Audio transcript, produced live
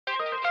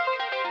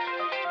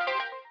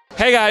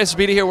Hey guys,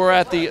 Beatty here. We're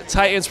at the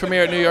Titans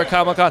premiere at New York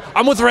Comic Con.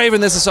 I'm with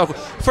Raven. This is so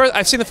cool.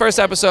 I've seen the first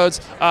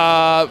episodes.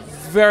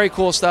 Very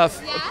cool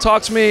stuff. Yeah.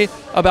 Talk to me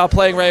about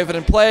playing Raven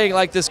and playing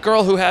like this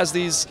girl who has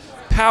these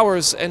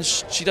powers and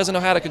she doesn't know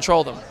how to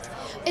control them.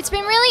 It's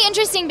been really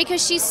interesting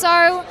because she's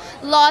so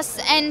lost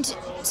and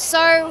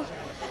so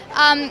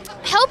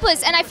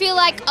helpless, and I feel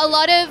like a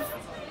lot of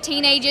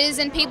teenagers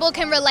and people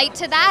can relate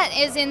to that,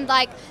 as in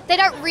like they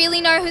don't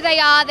really know who they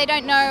are, they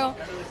don't know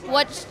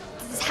what's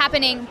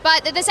happening,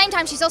 but at the same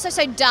time she's also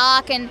so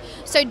dark and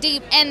so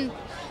deep and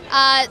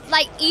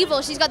like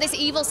evil. She's got this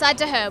evil side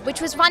to her, which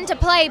was fun to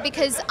play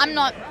because I'm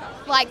not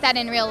like that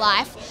in real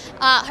life.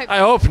 I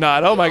hope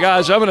not. Oh my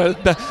gosh, I'm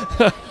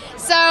gonna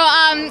So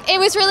it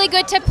was really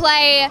good to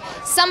play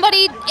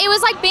somebody. It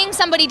was like being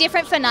somebody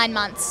different for 9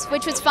 months,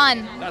 which was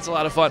fun. That's a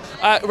lot of fun.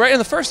 Right in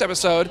the first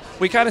episode,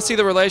 we kind of see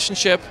the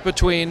relationship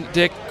between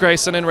Dick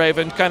Grayson and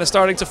Raven kind of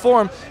starting to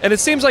form, and it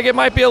seems like it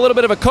might be a little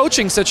bit of a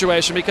coaching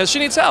situation because she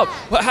needs help.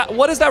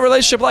 What is that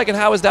relationship like, and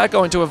how is that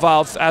going to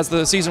evolve as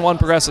the season 1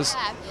 progresses?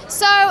 Yeah.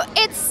 So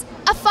it's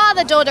a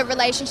father-daughter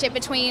relationship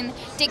between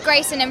Dick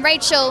Grayson and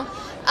Rachel.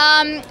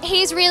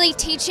 He's really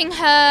teaching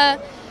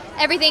her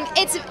everything.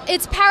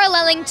 It's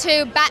paralleling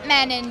to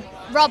Batman and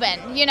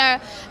Robin, you know,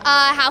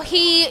 how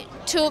he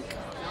took,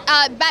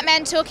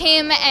 Batman took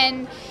him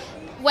and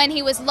when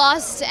he was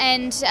lost,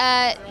 and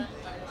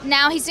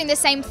now he's doing the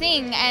same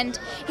thing, and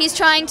he's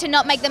trying to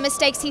not make the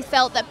mistakes he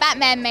felt that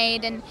Batman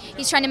made, and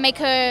he's trying to make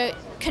her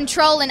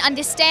control and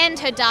understand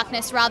her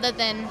darkness rather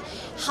than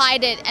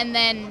hide it and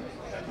then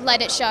let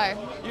it show.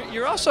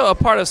 You're also a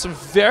part of some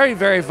very,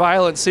 very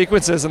violent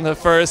sequences in the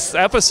first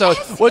episode,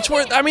 which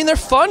were, I mean, they're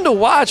fun to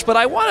watch, but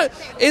I want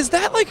to, is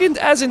that like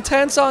as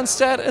intense on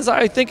set as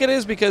I think it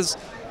is? Because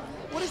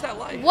what is that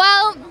like?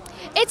 Well,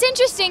 it's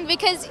interesting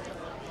because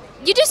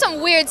you do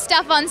some weird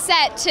stuff on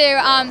set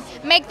to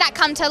make that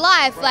come to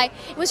life. Like,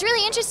 it was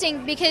really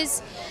interesting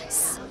because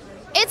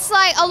it's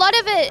like a lot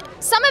of it,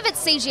 some of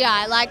it's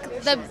CGI,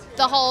 like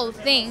the whole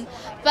thing,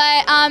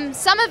 but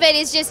some of it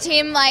is just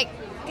him like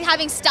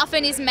having stuff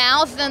in his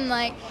mouth and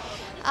like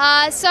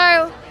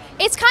so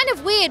it's kind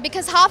of weird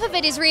because half of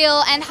it is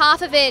real and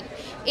half of it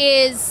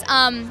is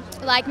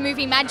like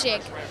movie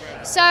magic,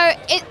 so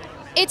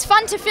it's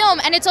fun to film,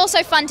 and it's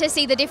also fun to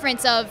see the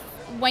difference of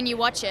when you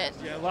watch it.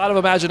 Yeah, a lot of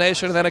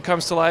imagination, and then it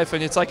comes to life,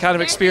 and it's like kind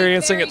of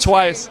experiencing it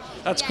twice.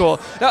 That's cool.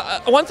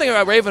 Now, one thing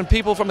about Raven,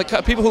 people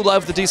who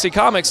love the DC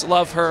Comics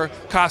love her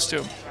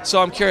costume.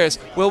 So I'm curious,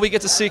 will we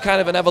get to see kind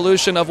of an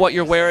evolution of what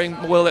you're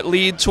wearing? Will it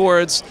lead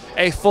towards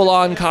a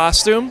full-on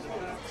costume?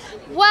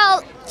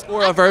 Well,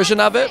 or a version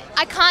of it?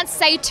 I can't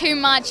say too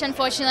much,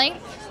 unfortunately,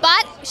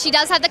 but she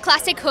does have the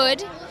classic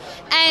hood,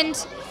 and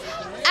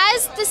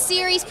as the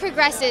series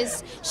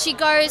progresses, she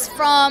goes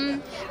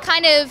from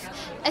kind of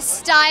a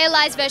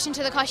stylized version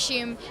to the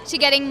costume to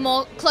getting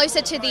more closer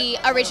to the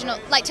original,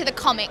 like to the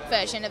comic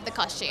version of the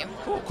costume.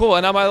 Cool.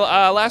 And now my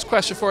last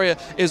question for you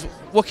is,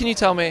 what can you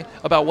tell me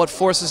about what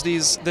forces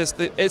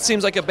it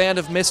seems like a band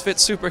of misfit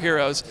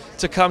superheroes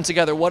to come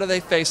together? What are they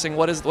facing?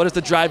 What is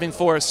the driving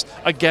force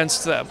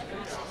against them?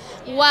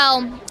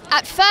 Well,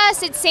 at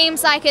first it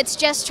seems like it's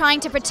just trying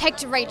to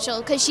protect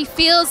Rachel because she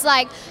feels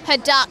like her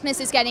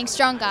darkness is getting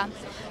stronger.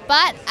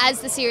 But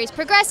as the series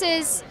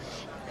progresses,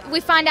 we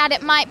find out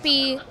there might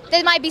be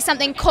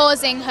something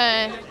causing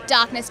her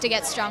darkness to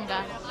get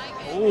stronger.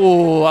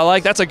 Ooh,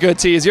 that's a good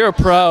tease. You're a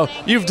pro.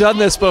 You've done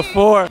this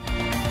before.